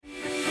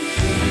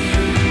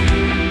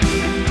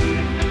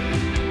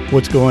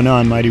What's going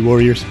on, Mighty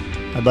Warriors?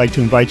 I'd like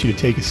to invite you to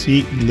take a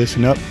seat and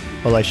listen up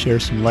while I share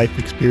some life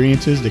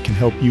experiences that can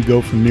help you go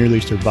from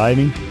merely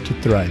surviving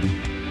to thriving.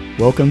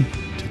 Welcome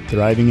to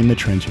Thriving in the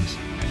Trenches.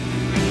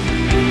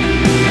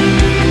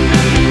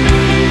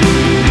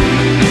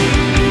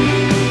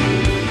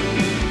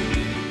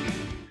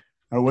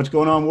 All right, what's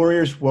going on,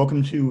 Warriors?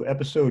 Welcome to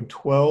episode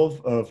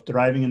 12 of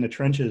Thriving in the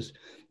Trenches.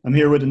 I'm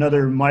here with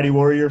another Mighty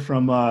Warrior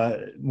from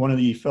one of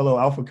the fellow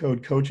Alpha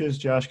Code coaches,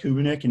 Josh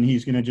Kubinik, and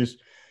he's going to just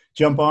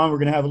jump on. We're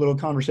going to have a little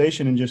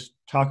conversation and just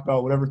talk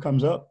about whatever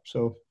comes up.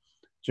 So,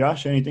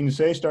 Josh, anything to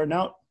say starting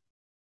out?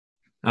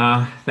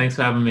 Thanks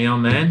for having me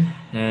on, man,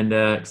 and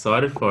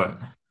excited for it.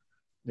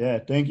 Yeah,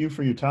 thank you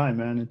for your time,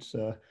 man. It's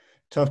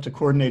tough to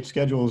coordinate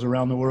schedules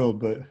around the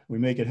world, but we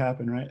make it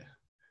happen, right?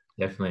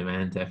 Definitely,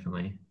 man,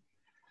 definitely.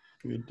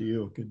 Good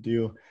deal, good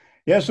deal.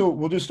 Yeah, so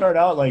we'll just start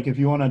out, like, if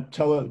you want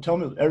to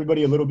tell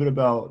everybody a little bit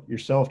about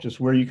yourself, just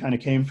where you kind of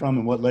came from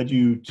and what led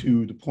you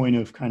to the point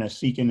of kind of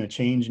seeking a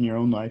change in your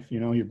own life, you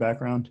know, your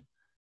background.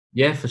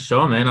 Yeah, for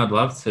sure, man. I'd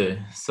love to.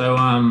 So,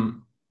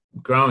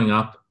 growing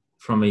up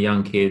from a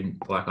young kid,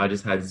 like I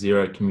just had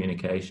zero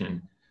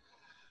communication.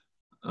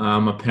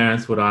 My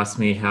parents would ask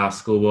me how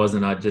school was,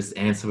 and I'd just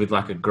answer with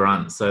like a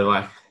grunt. So,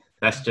 like,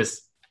 that's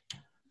just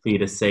for you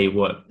to see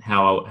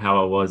how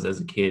I was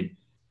as a kid.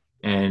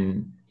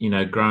 And, you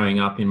know,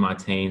 growing up in my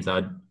teens,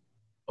 I'd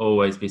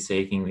always be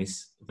seeking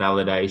this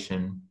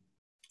validation,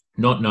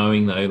 not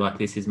knowing though, like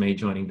this is me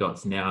joining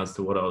dots now as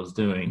to what I was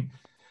doing.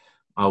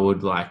 I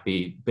would like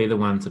be the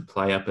one to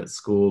play up at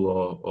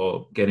school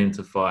or get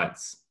into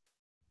fights.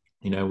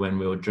 You know, when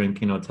we were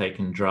drinking or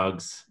taking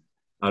drugs,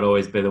 I'd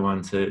always be the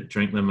one to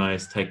drink the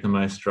most, take the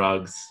most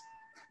drugs,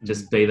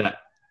 just be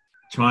that,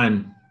 try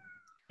and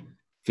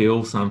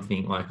feel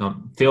something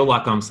feel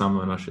like I'm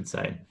someone, I should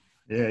say.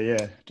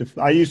 Yeah.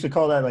 I used to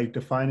call that like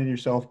defining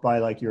yourself by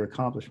like your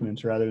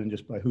accomplishments rather than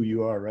just by who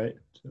you are, right?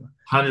 So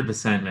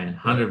 100%, man,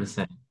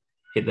 100%.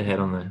 Hit the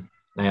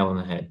nail on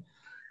the head.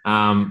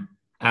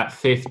 At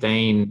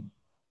 15,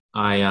 we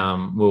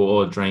were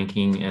all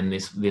drinking, and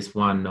this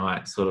one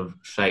night sort of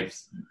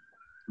shapes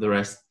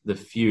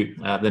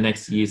the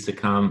next years to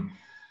come.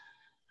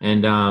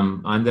 And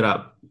I ended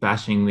up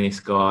bashing this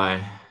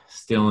guy,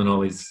 stealing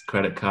all his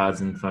credit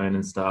cards and phone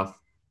and stuff,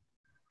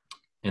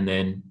 and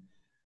then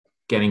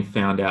getting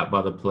found out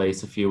by the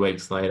police a few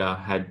weeks later.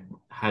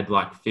 Had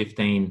like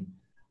 15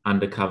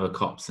 undercover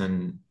cops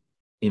and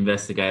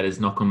investigators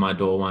knock on my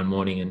door one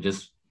morning and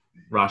just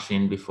rush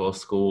in before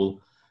school,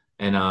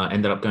 and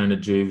ended up going to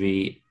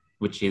juvie,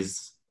 which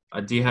is,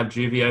 do you have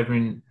juvie over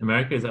in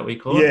America? Is that what you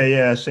call it?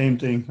 Yeah, same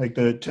thing, like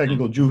the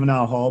technical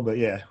juvenile hall, but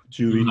yeah,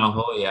 juvie. Juvenile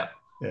hall, yeah.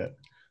 Yeah.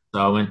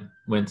 So I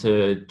went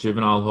to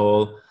juvenile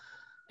hall,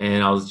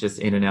 and I was just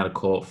in and out of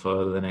court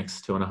for the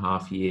next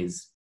 2.5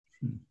 years.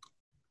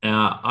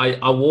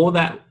 I wore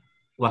that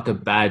like a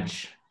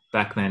badge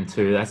back then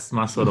too. That's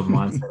my sort of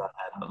mindset I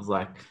had. I was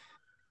like,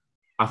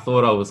 I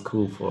thought I was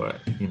cool for it,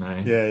 you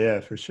know? Yeah,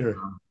 for sure.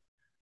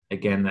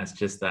 Again, that's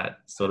just that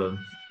sort of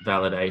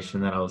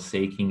validation that I was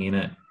seeking in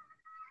it.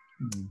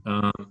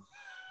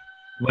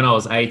 When I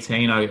was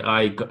 18,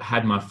 I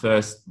had my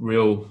first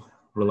real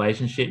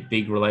relationship,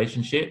 big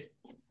relationship.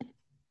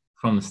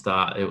 From the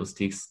start, it was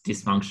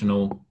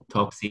dysfunctional,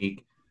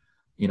 toxic,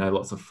 you know,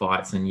 lots of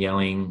fights and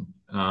yelling,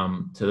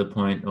 to the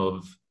point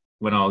of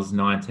when I was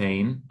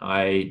 19,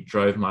 I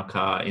drove my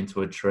car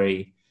into a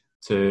tree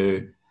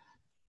to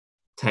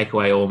take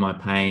away all my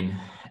pain.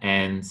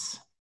 And,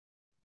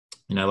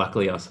 you know,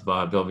 luckily I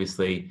survived.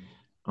 Obviously,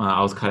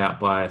 I was cut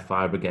out by a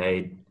fire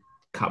brigade,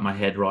 cut my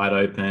head right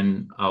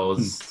open. I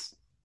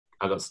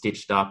got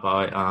stitched up.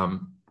 I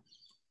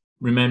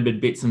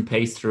remembered bits and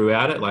pieces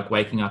throughout it, like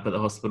waking up at the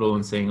hospital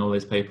and seeing all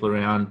these people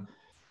around.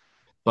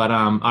 But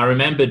I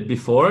remembered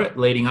before it,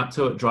 leading up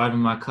to it, driving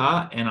my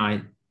car, and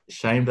I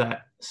shamed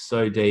that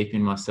so deep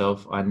in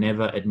myself. I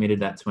never admitted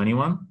that to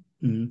anyone.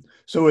 Mm-hmm.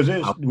 So was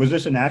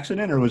this an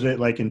accident, or was it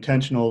like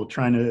intentional,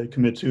 trying to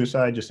commit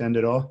suicide, just end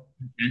it all?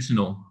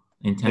 Intentional.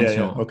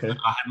 Yeah, okay.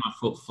 I had my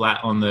foot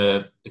flat on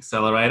the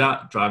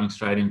accelerator, driving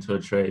straight into a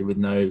tree with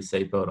no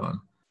seatbelt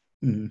on.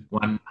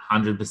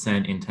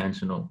 100%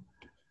 intentional.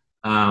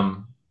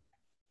 And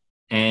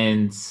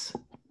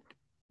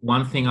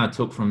one thing I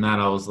took from that,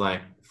 I was like,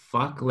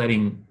 fuck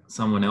letting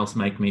someone else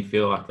make me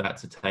feel like that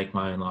to take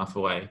my own life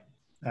away.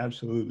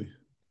 Absolutely.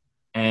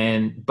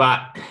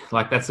 But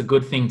like, that's a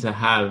good thing to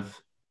have,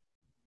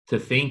 to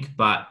think,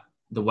 but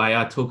the way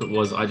I took it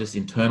was I just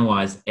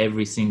internalized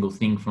every single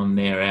thing from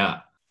there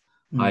out.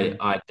 I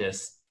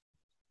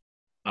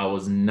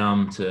was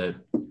numb to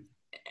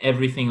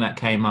everything that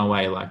came my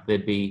way. Like,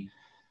 there'd be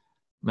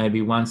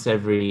maybe once a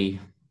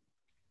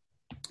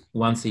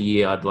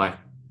year, I'd like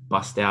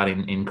bust out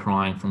in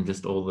crying from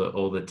just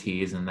all the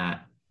tears and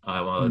that. I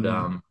would,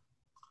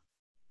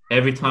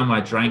 every time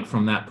I drank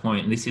from that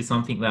point, and this is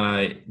something that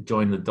I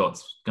joined the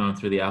dots going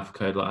through the Alpha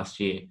Code last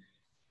year.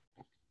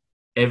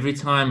 Every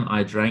time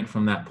I drank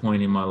from that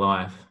point in my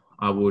life,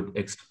 I would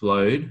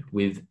explode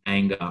with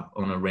anger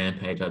on a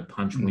rampage. I'd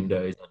punch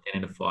windows, I'd get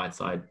into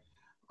fights, I'd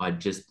I'd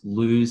just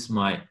lose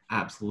my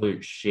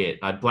absolute shit.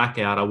 I'd black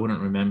out. I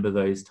wouldn't remember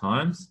those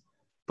times,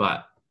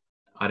 but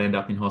I'd end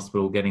up in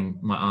hospital getting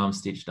my arm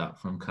stitched up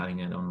from cutting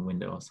it on a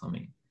window or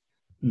something.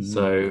 Mm-hmm.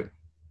 So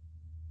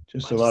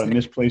just a lot of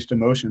misplaced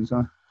emotions,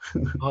 huh?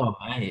 Oh,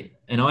 mate.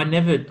 And I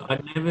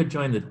never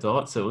joined the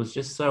dots. It was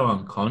just so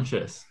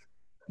unconscious.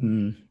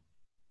 Mm.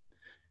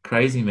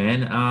 Crazy,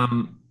 man.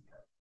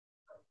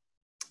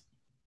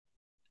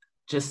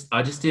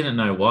 I just didn't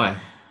know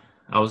why.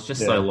 I was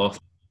just so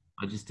lost.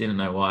 I just didn't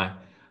know why.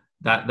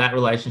 That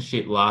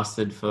relationship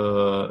lasted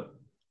for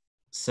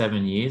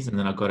 7 years, and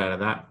then I got out of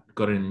that,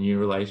 got in a new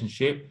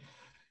relationship,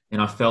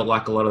 and I felt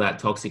like a lot of that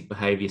toxic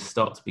behavior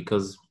stopped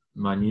because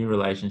my new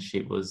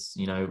relationship was,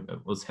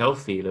 it was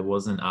healthy. There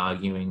wasn't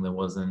arguing, there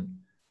wasn't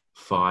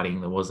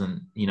fighting, there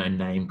wasn't,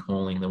 name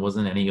calling, there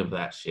wasn't any of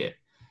that shit.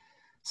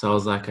 So I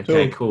was like,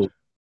 okay, cool.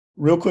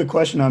 Real quick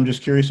question. I'm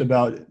just curious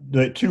about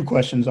the 2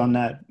 questions on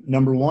that.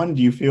 Number one,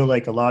 do you feel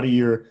like a lot of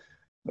your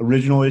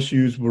original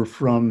issues were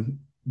from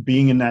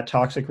being in that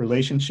toxic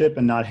relationship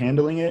and not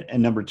handling it?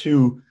 And number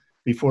 2,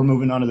 before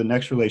moving on to the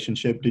next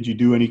relationship, did you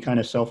do any kind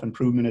of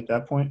self-improvement at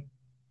that point?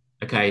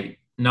 Okay.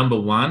 Number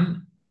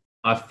 1,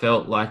 I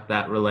felt like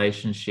that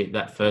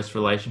first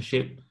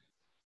relationship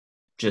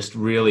just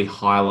really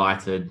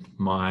highlighted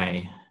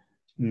my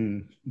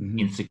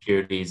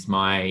insecurities,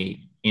 my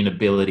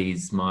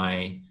inabilities,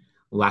 my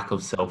lack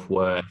of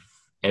self-worth,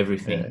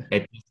 everything.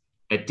 Yeah.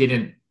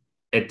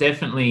 It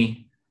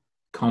definitely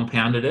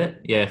compounded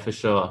it. Yeah, for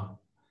sure.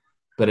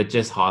 But it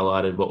just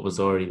highlighted what was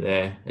already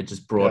there. It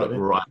just brought it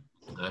right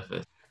to the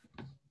surface.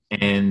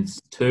 And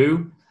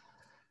 2,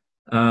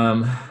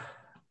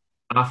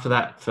 after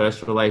that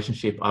first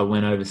relationship, I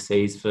went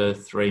overseas for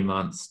 3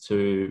 months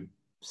to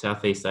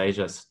Southeast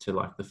Asia, to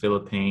like the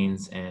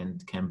Philippines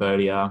and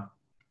Cambodia.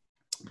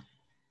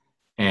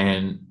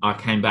 And I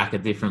came back a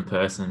different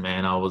person,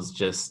 man. I was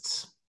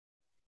just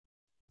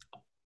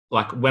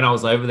like, when I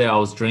was over there, I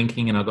was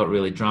drinking and I got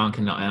really drunk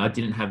and I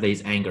didn't have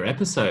these anger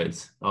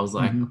episodes. I was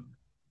like,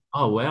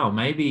 oh, wow,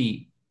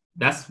 maybe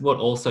that's what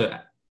also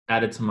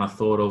added to my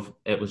thought of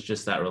it was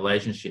just that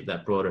relationship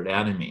that brought it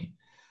out in me.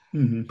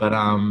 But,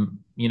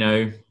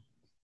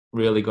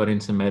 really got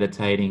into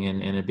meditating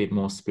and a bit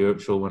more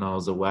spiritual when I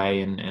was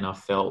away. And I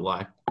felt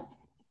like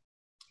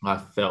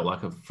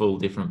a full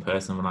different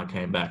person when I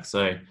came back.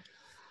 So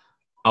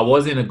I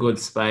was in a good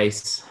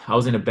space. I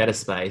was in a better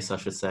space, I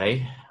should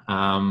say,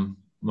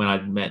 when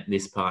I met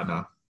this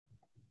partner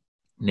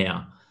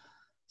now.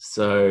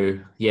 So,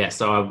 yeah,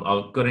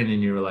 I got in a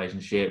new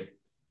relationship,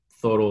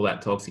 thought all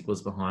that toxic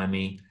was behind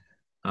me.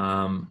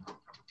 I'm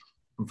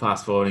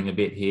fast forwarding a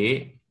bit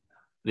here.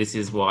 This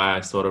is why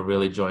I sort of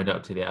really joined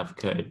up to the Alpha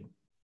Code.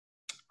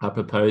 I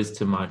proposed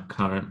to my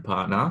current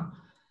partner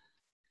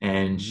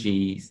and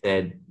she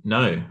said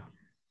no.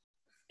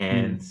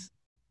 And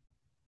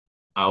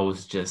I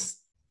was just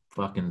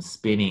fucking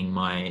spinning.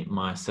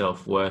 My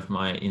self-worth,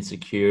 my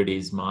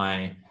insecurities,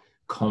 my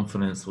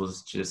confidence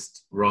was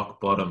just rock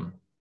bottom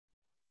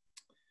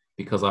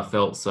because I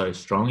felt so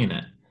strong in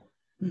it.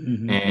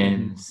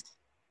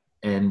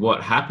 And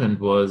what happened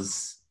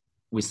was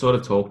we sort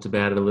of talked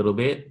about it a little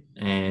bit,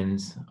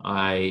 and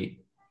I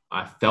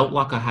felt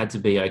like I had to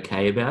be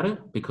okay about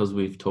it because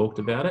we've talked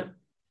about it.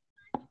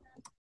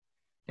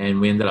 And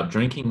we ended up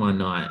drinking one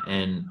night,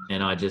 and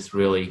I just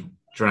really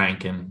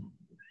drank and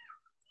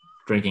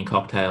drinking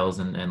cocktails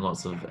and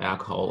lots of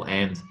alcohol,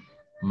 and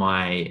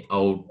my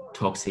old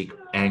toxic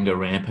anger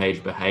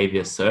rampage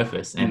behavior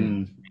surfaced,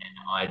 and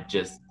I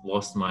just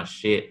lost my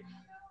shit.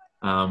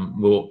 We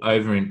were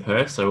over in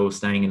Perth, so we were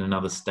staying in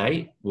another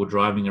state. We were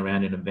driving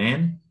around in a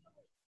van.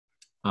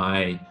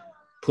 I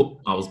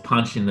was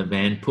punched in the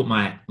van, put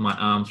my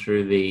arm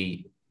through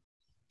the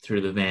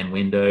van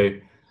window,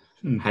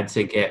 had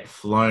to get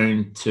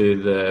flown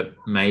to the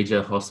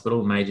major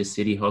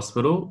city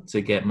hospital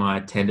to get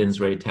my tendons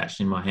reattached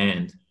in my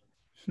hand.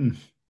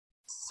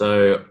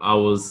 So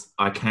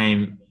I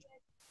came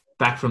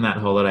back from that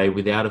holiday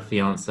without a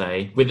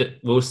fiance. We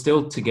were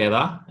still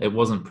together. It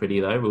wasn't pretty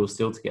though. We were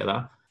still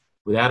together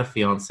without a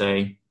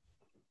fiance.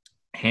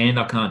 Hand,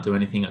 I can't do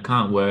anything. I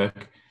can't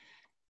work.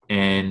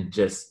 And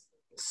just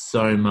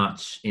so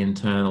much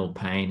internal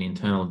pain,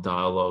 internal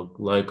dialogue,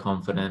 low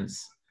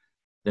confidence.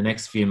 The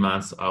next few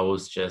months, I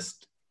was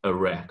just a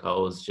wreck. I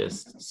was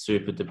just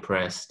super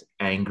depressed,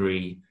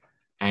 angry,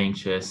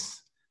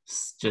 anxious,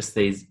 just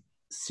these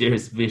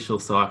serious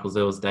vicious cycles.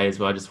 There was days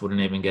where I just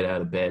wouldn't even get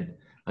out of bed.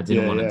 I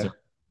didn't want to do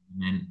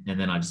it. And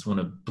then I just want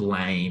to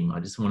blame. I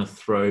just want to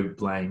throw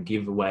blame,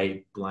 give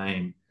away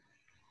blame.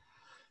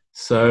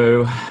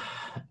 So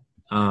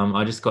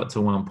I just got to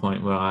one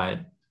point where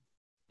I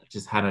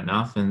just had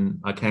enough,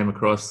 and I came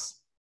across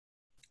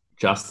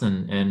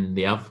Justin and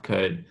the Alpha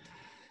Code,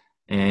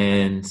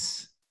 and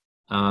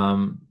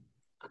I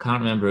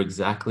can't remember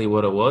exactly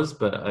what it was,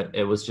 but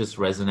it was just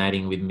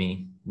resonating with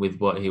me with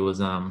what he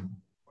was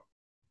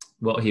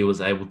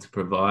able to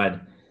provide.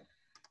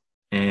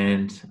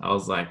 And I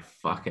was like,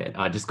 fuck it.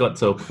 I just got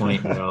to a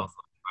point where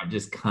I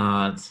just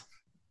can't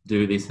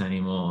do this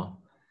anymore.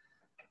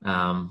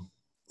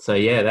 So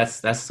yeah,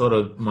 that's sort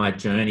of my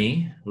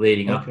journey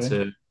leading up Okay.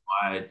 to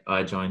why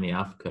I joined the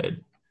Alpha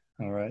Code.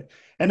 All right.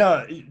 And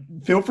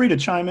feel free to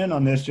chime in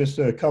on this. Just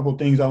a couple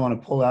things I want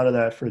to pull out of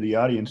that for the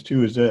audience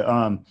too is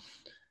that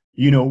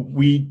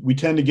we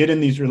tend to get in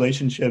these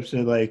relationships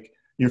that, like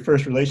your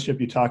first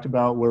relationship you talked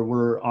about, where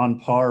we're on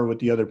par with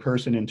the other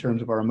person in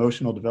terms of our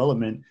emotional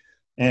development,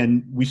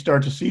 and we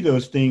start to see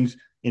those things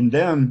in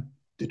them.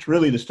 It's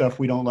really the stuff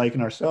we don't like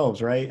in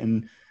ourselves, right?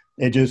 And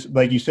it just,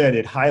 like you said,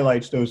 it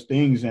highlights those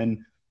things, and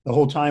the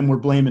whole time we're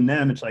blaming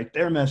them. It's like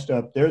they're messed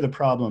up, they're the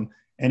problem.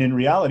 And in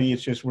reality,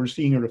 it's just we're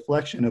seeing a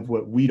reflection of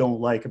what we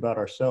don't like about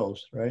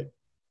ourselves, right?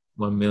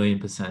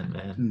 1,000,000%,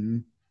 man. Mm-hmm.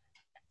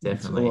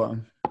 Definitely. So,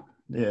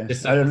 yeah,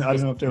 Just I don't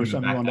know if there was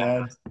something you wanted to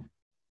add.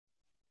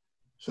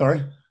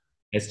 Sorry.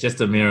 it's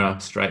just a mirror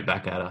straight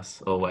back at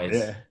us always.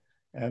 Yeah,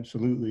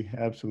 absolutely,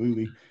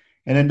 absolutely.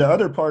 And then the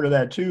other part of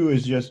that too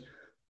is just,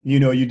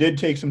 you did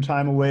take some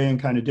time away and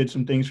kind of did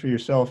some things for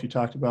yourself. You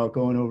talked about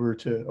going over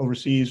to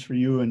overseas for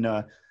you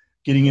and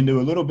getting into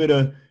a little bit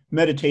of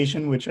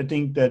meditation, which I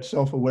think that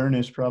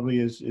self-awareness probably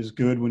is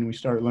good when we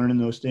start learning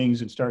those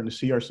things and starting to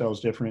see ourselves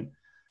different.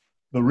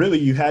 But really,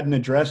 you hadn't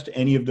addressed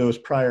any of those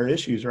prior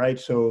issues, right?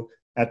 So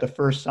at the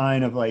first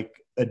sign of like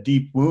a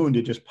deep wound,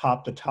 it just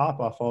popped the top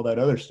off all that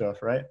other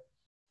stuff, right?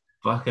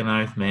 Fucking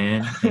oath,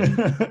 man.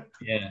 And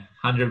yeah,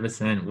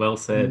 100%. Well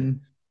said. Mhm.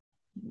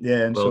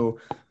 Yeah, and Well,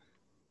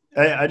 so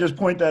I just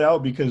point that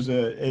out because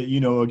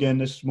again,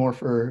 this is more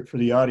for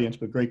the audience,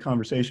 but great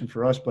conversation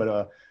for us.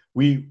 But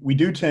we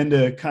do tend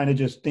to kind of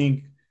just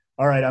think,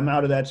 all right, I'm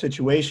out of that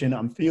situation,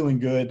 I'm feeling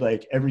good,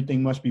 like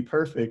everything must be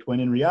perfect. When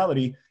in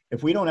reality,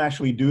 if we don't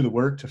actually do the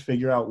work to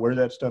figure out where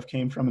that stuff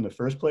came from in the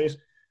first place,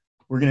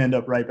 we're gonna end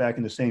up right back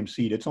in the same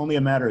seat. It's only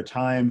a matter of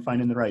time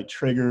finding the right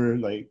trigger,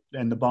 like,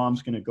 and the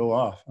bomb's gonna go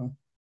off. Huh?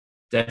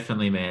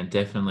 definitely, man.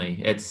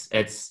 Definitely. It's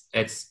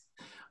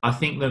I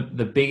think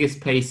the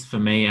biggest piece for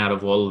me out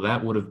of all of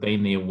that would have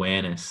been the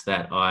awareness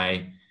that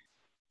I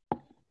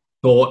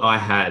thought I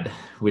had,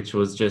 which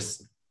was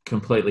just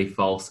completely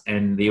false.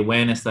 And the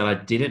awareness that I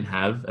didn't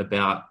have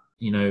about,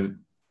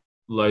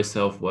 low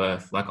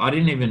self-worth. Like I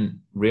didn't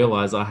even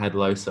realize I had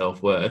low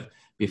self-worth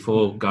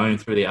before Mhm. going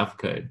through the Alpha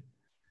Code.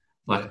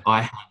 Like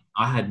Yeah.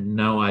 I had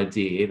no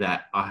idea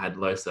that I had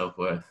low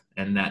self-worth.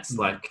 And that's Mhm.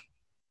 like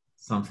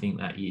something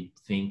that you'd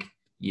think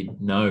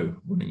you'd know,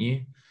 wouldn't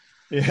you?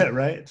 Yeah,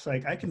 right. It's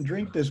like I can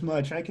drink this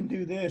much, I can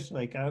do this,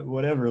 like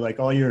whatever. Like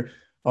all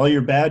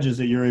your badges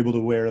that you're able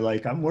to wear,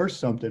 like I'm worth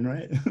something,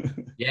 right?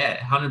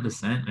 Yeah,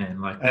 100%, man.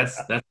 Like that's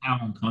I, that's how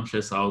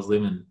unconscious I was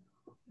living.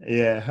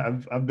 yeah,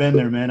 I've been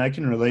there, man. I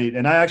can relate.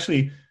 And I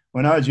actually,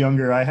 when I was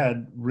younger, I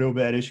had real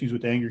bad issues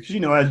with anger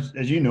because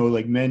as you know,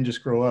 like men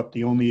just grow up.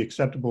 The only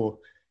acceptable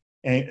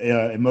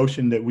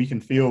emotion that we can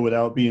feel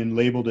without being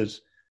labeled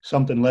as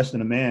something less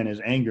than a man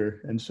is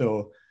anger. And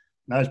so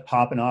I was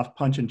popping off,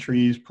 punching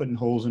trees, putting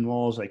holes in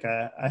walls. Like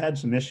I had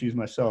some issues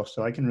myself,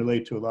 so I can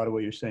relate to a lot of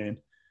what you're saying.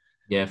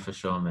 Yeah, for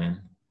sure,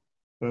 man.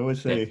 But I would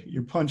Yeah. say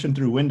you're punching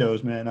through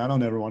windows, man. I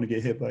don't ever want to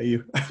get hit by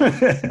you.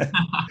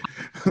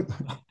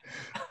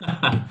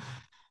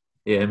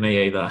 Yeah,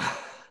 me either.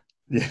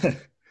 Yeah.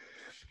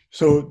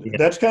 So Yeah.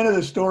 that's kind of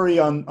the story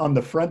on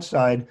the front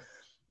side.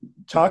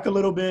 Talk a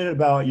little bit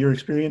about your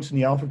experience in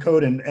the Alpha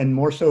Code and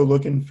more so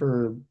looking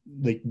for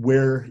like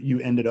where you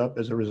ended up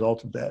as a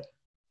result of that.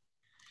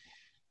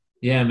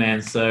 Yeah,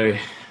 man. So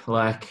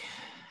like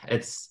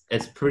it's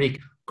pretty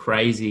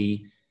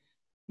crazy,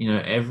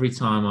 every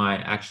time I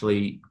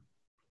actually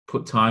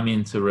put time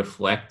in to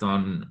reflect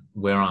on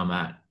where I'm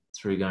at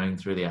through going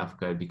through the Alpha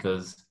Code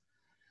because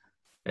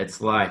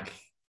it's like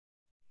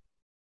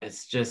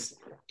it's just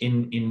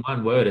in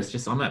one word, it's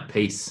just I'm at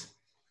peace.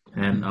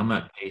 And Mm, I'm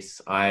at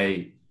peace.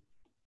 I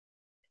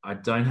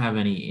don't have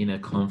any inner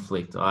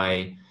conflict.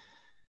 I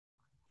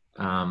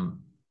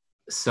um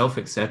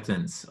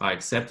self-acceptance. I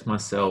accept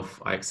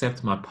myself. I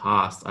accept my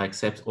past. I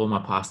accept all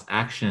my past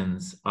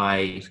actions.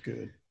 that's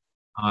good.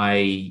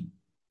 I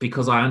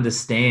because I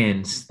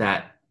understand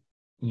that,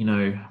 you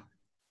know,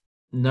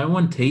 no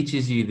one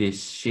teaches you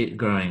this shit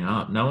growing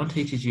up. No one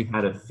teaches you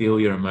how to feel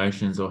your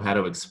emotions or how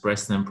to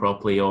express them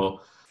properly,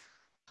 or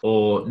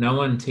no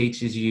one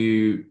teaches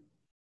you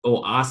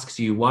or asks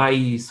you, why are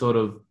you sort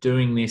of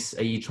doing this?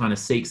 Are you trying to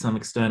seek some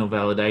external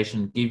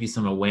validation, give you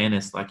some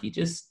awareness? Like you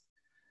just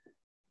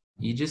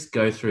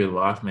go through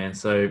life, man.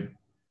 So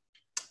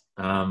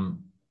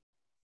um,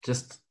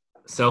 just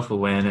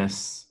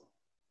self-awareness.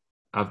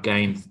 I've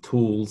gained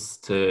tools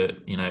to,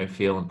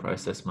 feel and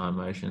process my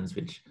emotions,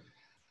 which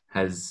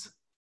has,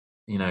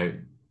 you know,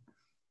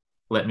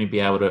 let me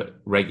be able to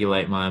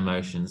regulate my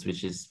emotions,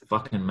 which is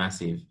fucking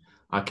massive.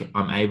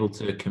 I'm able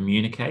to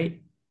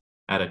communicate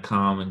at a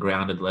calm and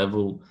grounded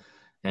level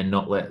and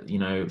not let,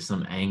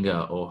 some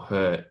anger or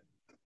hurt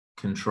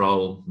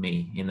control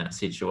me in that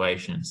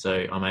situation.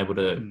 So I'm able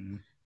to Mm,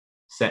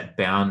 set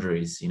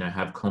boundaries,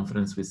 have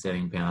confidence with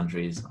setting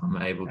boundaries. I'm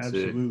able to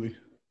absolutely.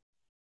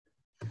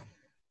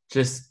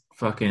 just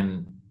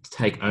fucking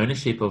take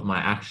ownership of my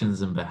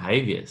actions and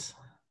behaviors.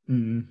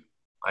 Mm,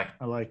 Like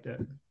I like that.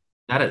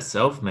 that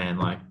itself, man,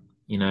 like,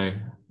 you know,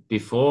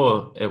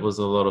 before it was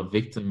a lot of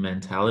victim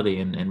mentality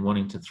and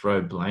wanting to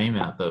throw blame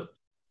out, but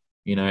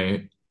you know,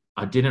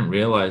 I didn't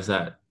realize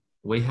that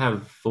we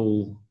have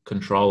full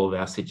control of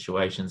our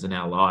situations and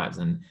our lives.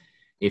 And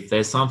if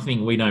there's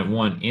something we don't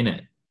want in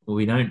it,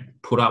 we don't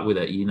put up with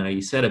it. You know,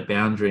 you set a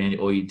boundary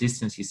or you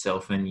distance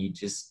yourself and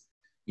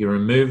you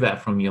remove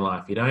that from your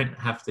life. You don't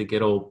have to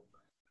get all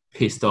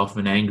pissed off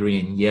and angry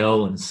and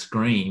yell and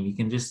scream. You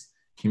can just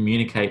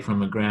communicate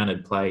from a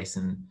grounded place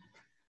and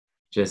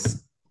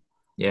just,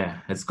 yeah,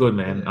 it's good,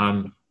 man.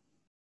 Yeah.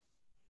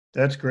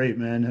 That's great,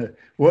 man.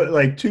 What,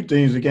 like, two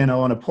things again I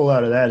want to pull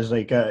out of that is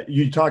like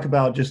you talk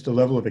about just the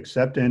level of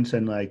acceptance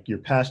and like your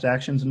past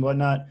actions and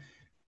whatnot.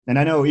 And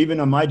I know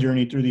even on my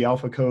journey through the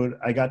Alpha Code,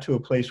 I got to a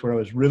place where I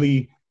was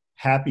really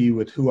happy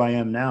with who I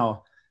am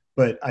now,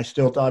 but I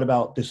still thought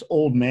about this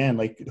old man,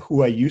 like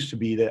who I used to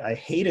be, that I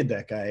hated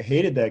that guy. I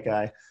hated that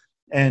guy.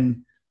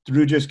 And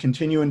through just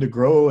continuing to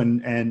grow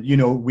and, you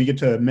know, we get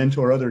to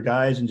mentor other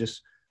guys and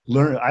just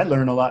learn. I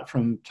learn a lot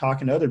from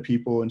talking to other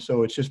people. And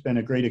so it's just been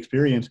a great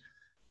experience.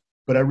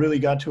 But I really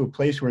got to a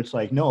place where it's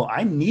like, no,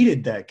 I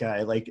needed that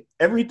guy. Like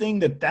everything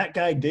that that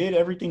guy did,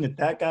 everything that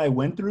that guy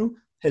went through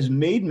has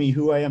made me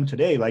who I am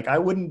today. Like I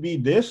wouldn't be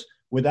this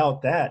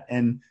without that.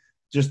 And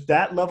just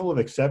that level of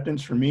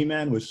acceptance for me,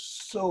 man, was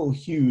so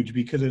huge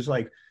because it's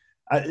like,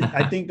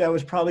 I think that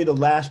was probably the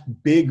last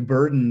big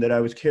burden that I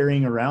was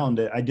carrying around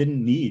that I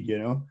didn't need, you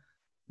know?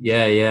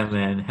 Yeah,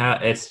 man. How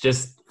it's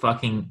just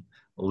fucking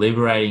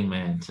liberating,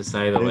 man, to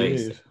say the It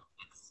least. is.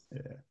 Yeah.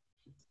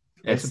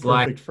 That's a It's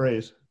like, perfect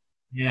phrase.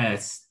 yeah,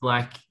 it's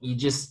like you're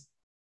just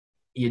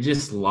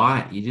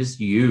light. You're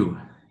just you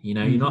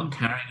know, you're not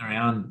Mm-hmm. carrying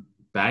around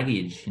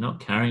baggage. You're not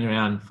carrying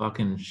around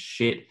fucking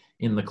shit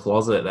in the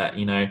closet that,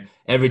 you know,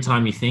 every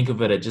time you think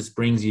of it, it just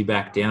brings you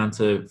back down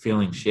to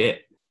feeling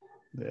shit.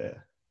 Yeah.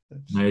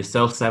 You know,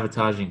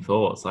 self-sabotaging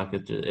thoughts, like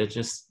it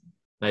just,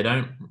 they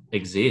don't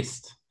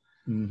exist.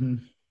 Mm-hmm.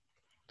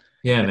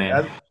 Yeah,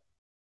 man.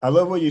 I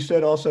love what you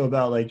said also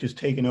about like just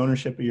taking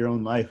ownership of your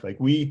own life. Like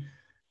we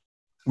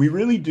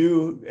really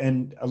do,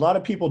 and a lot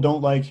of people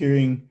don't like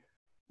hearing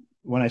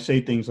when I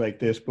say things like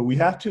this, but we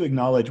have to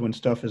acknowledge when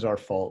stuff is our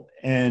fault.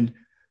 And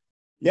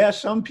yeah,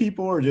 some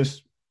people are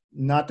just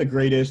not the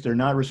greatest, they're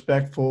not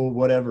respectful,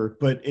 whatever,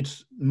 but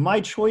it's my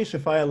choice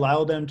if I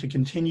allow them to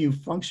continue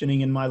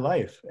functioning in my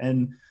life.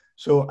 And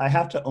so I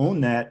have to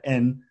own that.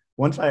 And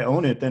once I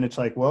own it, then it's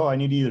like, well, I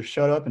need to either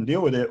shut up and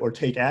deal with it or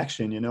take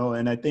action, you know?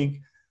 And I think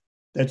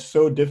that's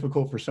so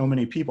difficult for so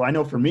many people. I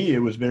know for me, it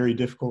was very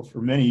difficult for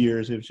many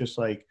years. It was just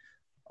like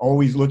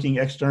always looking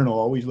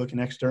external,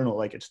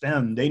 like it's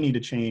them. They need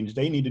to change.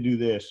 They need to do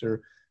this,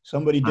 or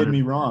somebody did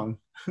me 100%. wrong,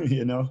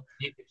 you know?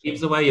 It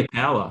gives So, away your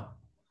power.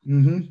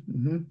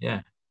 mm-hmm.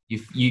 Yeah.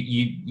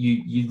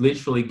 You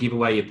literally give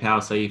away your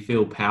power, so you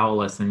feel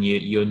powerless and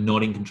you're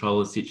not in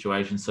control of the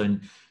situation.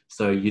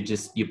 So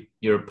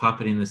you're a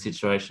puppet in the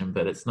situation,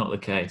 but it's not the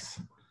case.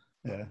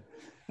 Yeah.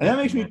 And that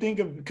makes me Definitely. think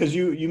of, because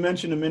you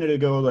mentioned a minute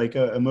ago, like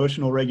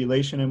emotional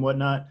regulation and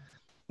whatnot.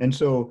 And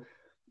so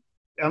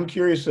I'm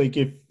curious, like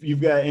if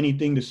you've got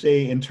anything to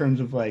say in terms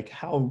of like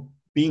how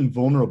being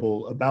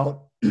vulnerable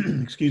about,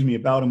 excuse me,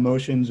 about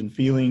emotions and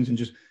feelings and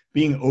just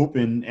being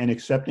open and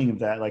accepting of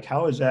that, like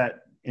how has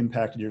that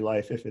impacted your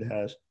life if it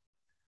has?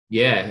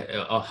 Yeah,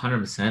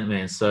 100%,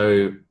 man.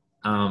 So,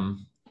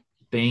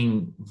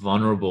 being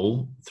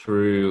vulnerable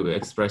through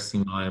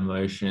expressing my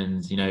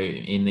emotions, you know,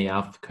 in the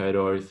Alpha Code,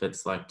 or if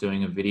it's like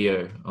doing a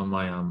video on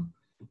my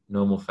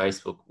normal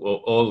Facebook,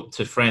 or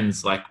to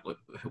friends, like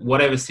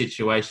whatever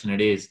situation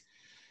it is,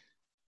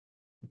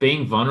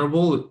 being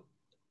vulnerable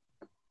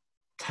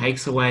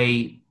takes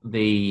away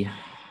the,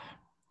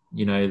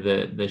 you know,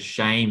 the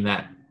shame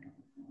that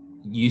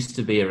used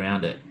to be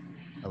around it.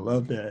 I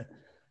love that.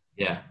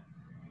 Yeah,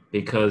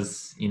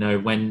 because you know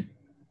when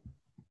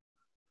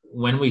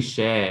we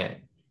share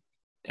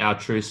our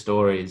true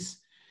stories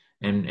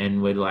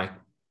and we're like,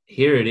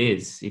 here it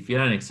is. If you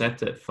don't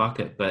accept it, fuck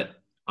it. But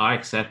I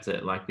accept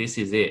it. Like this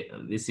is it.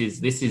 This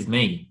is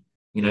me.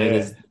 You know, Yeah.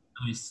 there's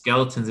no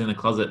skeletons in the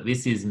closet.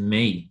 This is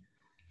me.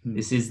 Hmm.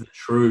 This is the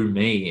true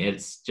me.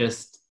 It's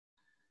just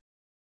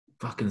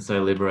fucking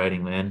so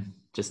liberating, man.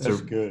 Just That's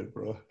to good,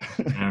 bro.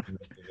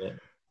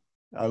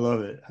 I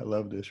love it. I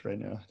love this right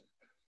now.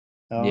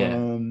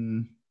 yeah.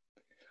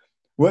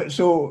 What,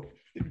 so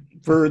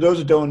for those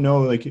that don't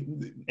know, like,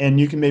 and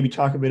you can maybe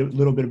talk a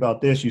little bit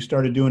about this, you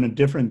started doing a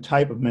different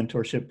type of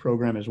mentorship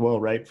program as well,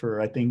 right? For,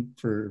 I think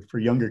for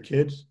younger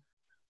kids.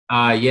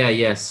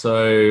 Yeah.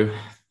 So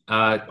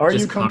Are you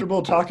just kind comfortable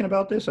of, talking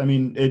about this? I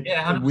mean,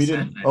 yeah, we 100%.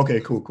 didn't, okay,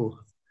 cool.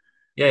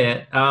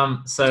 Yeah.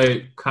 So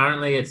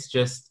currently it's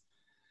just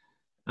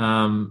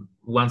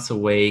once a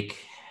week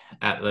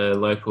at the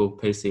local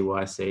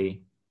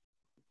PCYC,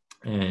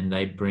 and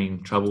they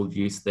bring troubled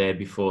youth there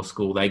before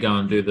school. They go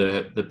and do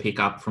the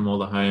pickup from all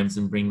the homes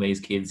and bring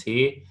these kids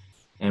here.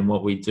 And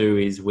what we do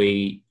is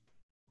we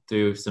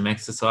do some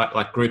exercise,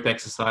 like group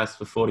exercise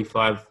for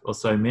 45 or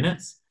so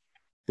minutes.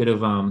 Bit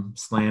of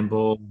slam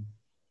ball,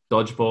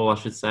 dodgeball, I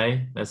should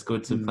say. That's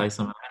good to Mm, play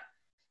some of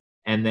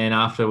that. And then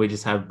after we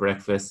just have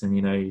breakfast and,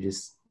 you know, you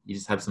just you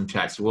just have some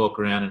chats. You walk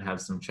around and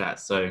have some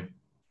chats. So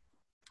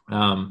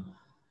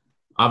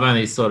I've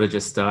only sort of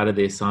just started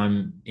this.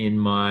 I'm in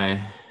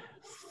my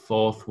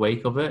 4th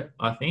week of it,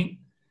 I think.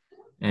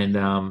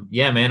 And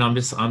yeah, man, I'm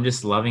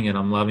just loving it.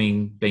 I'm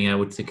loving being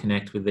able to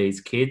connect with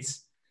these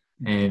kids,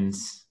 and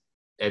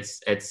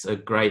it's a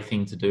great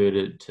thing to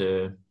do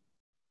to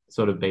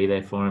sort of be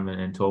there for them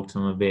and talk to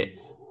them a bit.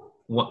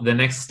 What the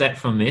next step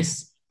from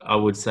this, I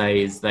would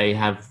say, is they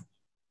have,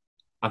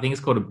 I think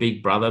it's called a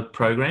Big Brother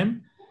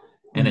program,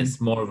 and it's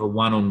more of a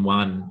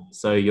one-on-one.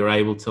 So you're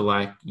able to,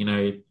 like, you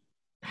know,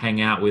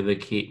 hang out with a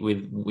kid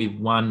with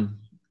one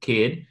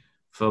kid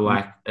for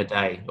like a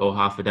day or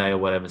half a day or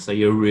whatever. So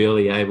you're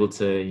really able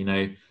to, you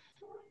know,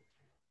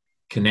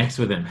 connect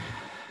with them.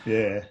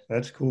 Yeah,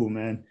 that's cool,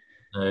 man.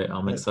 So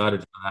I'm excited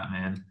for that,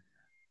 man.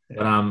 Yeah.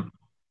 But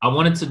I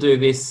wanted to do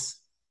this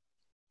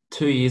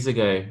 2 years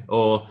ago,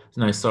 or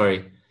no,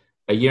 sorry,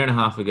 a year and a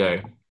half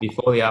ago,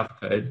 before the Alpha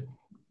Code,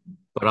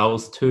 but I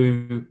was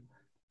too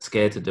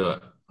scared to do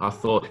it. I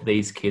thought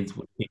these kids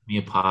would pick me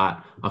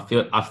apart. I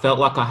felt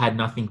like I had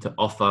nothing to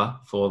offer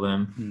for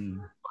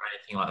them or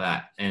anything like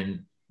that.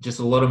 And just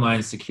a lot of my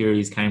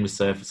insecurities came to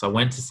surface. I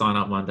went to sign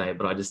up one day,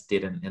 but I just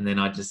didn't. And then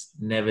I just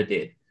never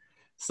did.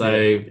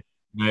 So,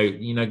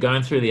 you know,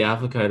 going through the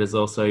Alpha Code has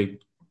also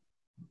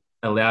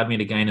allowed me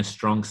to gain a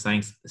strong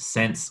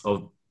sense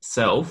of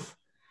self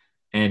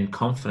and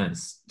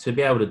confidence to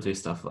be able to do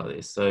stuff like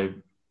this. So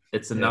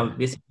this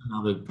is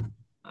another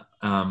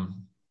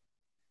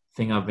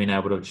thing I've been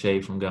able to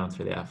achieve from going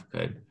through the Alpha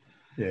Code.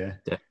 Yeah.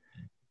 Definitely.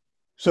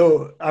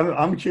 So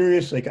I'm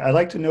curious, like, I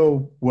like to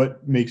know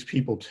what makes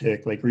people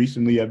tick. Like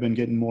recently I've been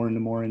getting more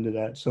into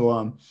that.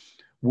 So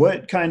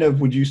what kind of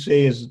would you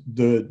say is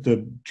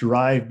the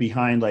drive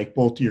behind, like,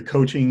 both your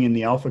coaching in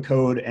the Alpha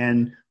Code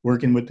and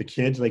working with the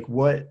kids? Like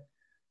where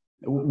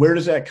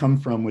does that come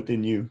from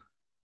within you?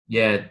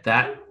 Yeah,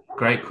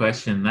 great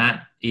question.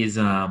 That is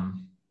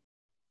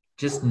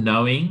just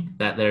knowing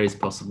that there is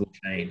possible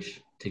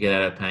change to get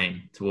out of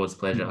pain towards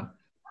pleasure.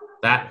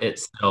 That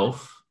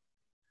itself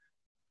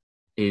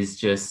is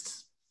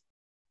just,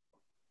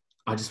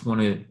 I just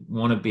want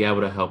to be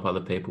able to help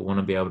other people, want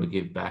to be able to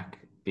give back,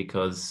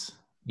 because,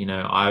 you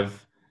know,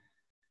 I've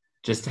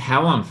just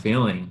how I'm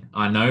feeling.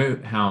 I know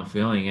how I'm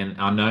feeling, and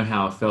I know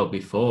how I felt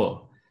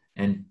before,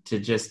 and to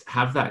just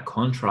have that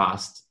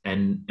contrast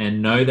and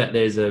know that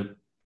there's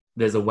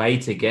a way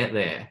to get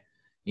there,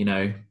 you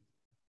know.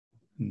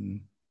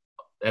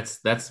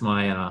 That's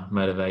my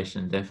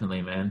motivation,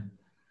 definitely, man.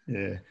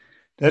 Yeah.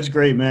 That's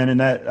great, man. And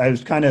that, I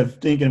was kind of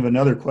thinking of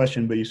another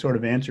question, but you sort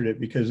of answered it,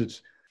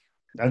 because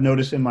I've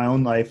noticed in my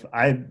own life,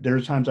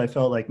 there's times I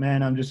felt like,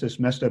 man, I'm just this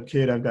messed up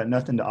kid. I've got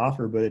nothing to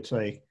offer. But it's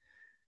like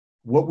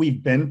what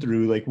we've been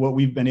through, like what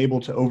we've been able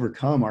to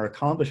overcome, our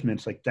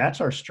accomplishments, like that's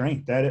our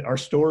strength. That our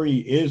story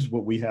is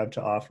what we have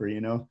to offer,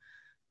 you know.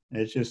 And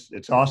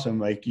it's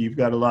awesome. Like you've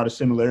got a lot of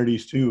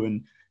similarities too.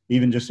 And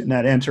even just in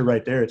that answer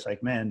right there, it's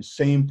like, man,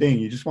 same thing.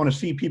 You just want to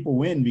see people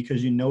win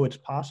because you know it's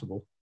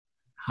possible.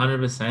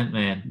 100%,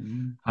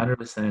 man.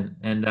 100%.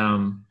 And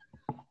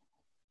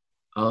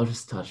I'll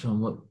just touch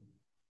on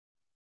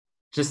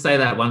just say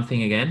that one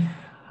thing again.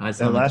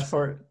 That last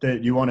part,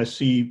 that you want to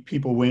see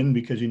people win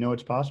because you know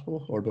it's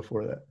possible, or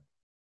before that?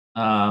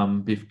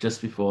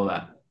 Just before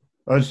that.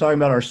 I was talking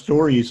about our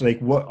stories, like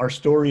what our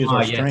story is,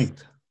 our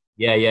strength.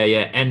 Yeah.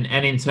 And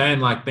in turn,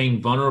 like,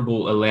 being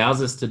vulnerable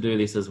allows us to do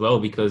this as well,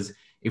 because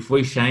if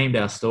we shamed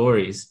our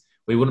stories,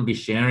 we wouldn't be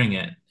sharing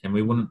it, and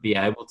we wouldn't be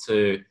able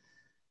to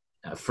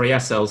free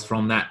ourselves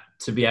from that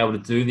to be able to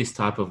do this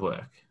type of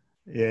work.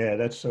 Yeah,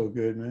 that's so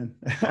good, man.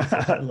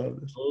 I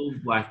love this.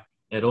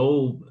 It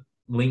all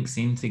links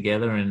in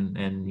together,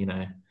 and you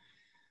know,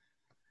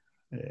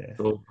 it's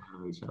all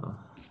part of each other.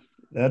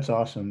 That's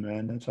awesome,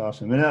 man. That's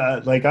awesome. And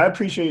I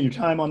appreciate your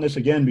time on this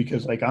again,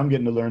 because like I'm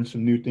getting to learn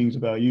some new things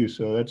about you.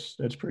 So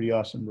that's pretty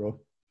awesome, bro.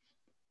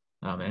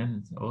 Oh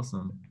man, it's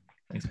awesome.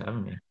 Thanks for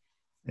having me.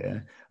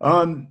 Yeah.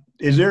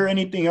 Is there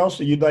anything else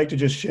that you'd like to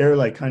just share,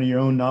 like kind of your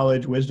own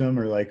knowledge, wisdom,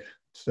 or like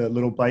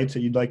little bites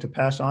that you'd like to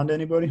pass on to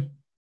anybody?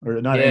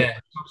 Or not anything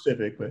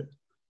specific, but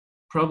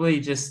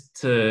probably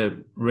just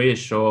to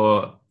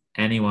reassure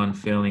anyone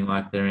feeling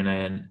like they're in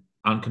an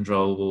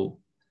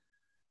uncontrollable,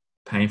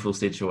 painful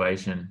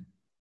situation.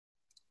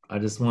 I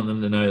just want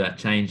them to know that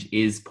change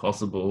is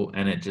possible,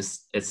 and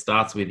it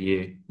starts with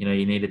you. You know,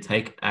 you need to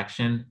take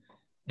action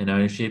and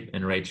ownership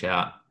and reach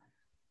out.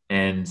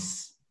 And,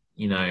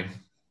 you know,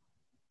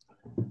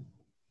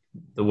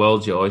 the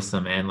world's your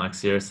oyster, man. Like,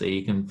 seriously,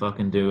 you can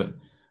fucking do it,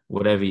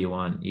 whatever you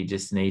want. You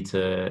just need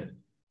to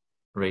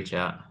reach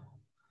out.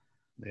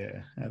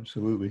 Yeah,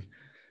 absolutely.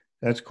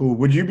 That's cool.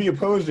 Would you be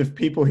opposed if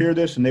people hear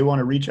this and they want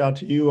to reach out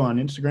to you on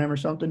Instagram or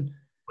something?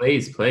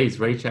 Please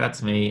reach out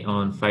to me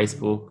on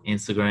Facebook,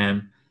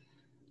 Instagram,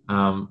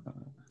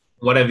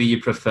 whatever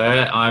you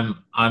prefer.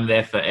 I'm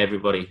there for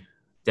everybody.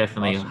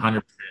 Definitely.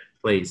 Awesome.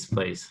 100%.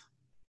 Please.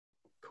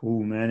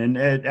 Cool, man.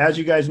 And as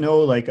you guys know,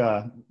 like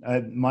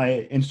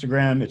my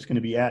Instagram, it's going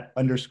to be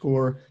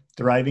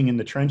 @_thriving in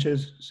the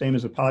trenches, same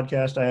as the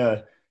podcast.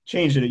 I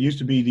changed it. It used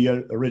to be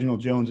the original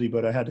Jonesy,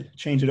 but I had to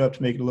change it up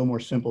to make it a little more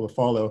simple to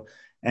follow.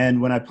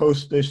 And when I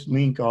post this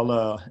link,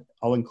 I'll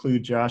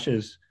include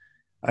Josh's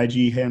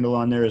IG handle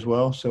on there as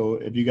well. So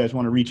if you guys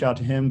want to reach out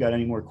to him, got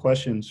any more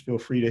questions, feel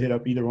free to hit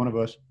up either one of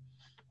us.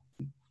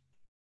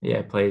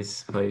 Yeah,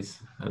 please.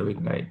 That'll be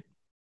great.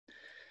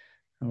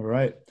 All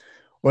right.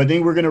 Well, I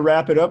think we're going to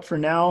wrap it up for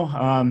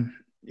now.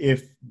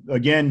 If,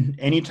 again,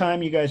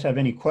 anytime you guys have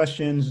any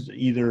questions,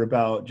 either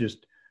about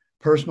just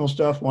personal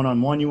stuff,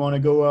 one-on-one you want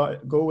to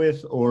go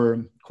with,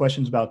 or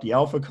questions about the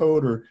Alpha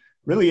Code, or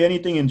really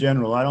anything in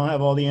general. I don't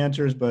have all the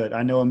answers, but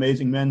I know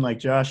amazing men like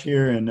Josh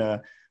here,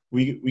 and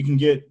we can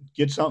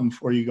get something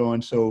for you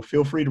going. So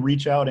feel free to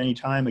reach out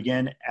anytime,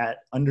 again, at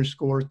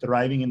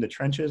 _thriving in the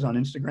trenches on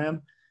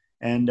Instagram.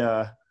 And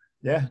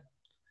yeah,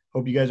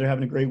 hope you guys are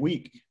having a great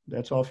week.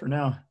 That's all for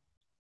now.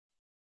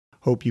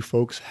 Hope you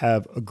folks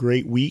have a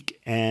great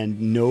week, and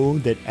know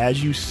that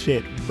as you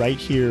sit right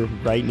here,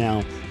 right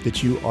now,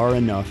 that you are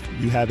enough.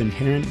 You have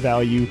inherent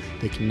value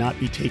that cannot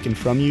be taken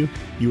from you.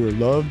 You are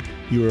loved,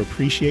 you are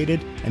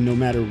appreciated, and no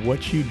matter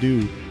what you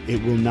do,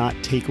 it will not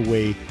take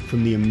away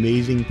from the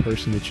amazing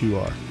person that you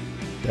are.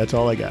 That's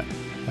all I got.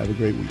 Have a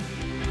great week.